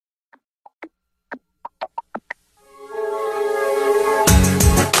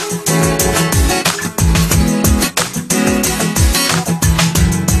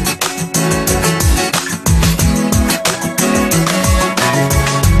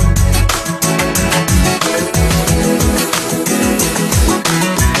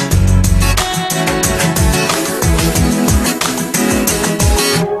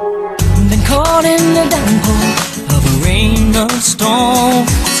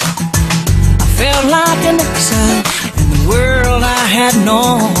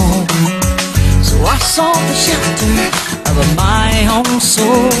shelter of my own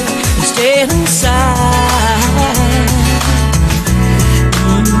soul and stay inside.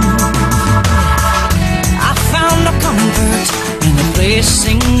 I found a comfort in a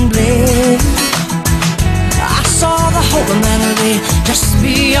blessing blade. I saw the hope and melody just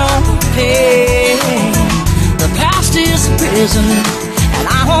beyond the pain. The past is a prison, and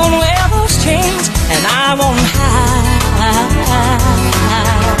I won't wear those chains, and I won't hide.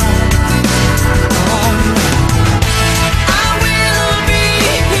 I will be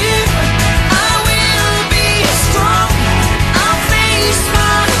here, I will be strong. I'll face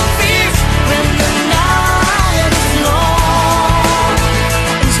my fears when the night is long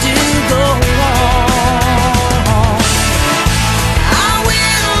and still go on. I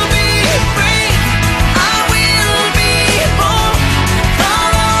will be brave, I will be bold.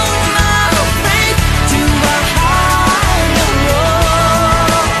 Follow my faith to a higher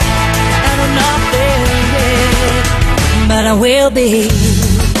road, and I'm not there yet, but I will be.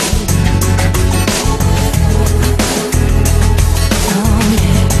 Oh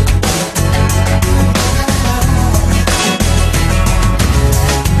yeah.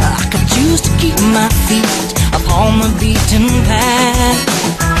 I could choose to keep my feet upon the beaten path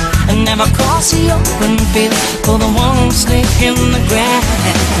and never cross the open field for the one snake in the grass.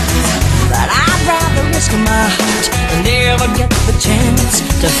 But I'd rather risk my heart than never get the chance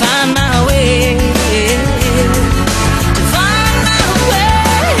to find my way.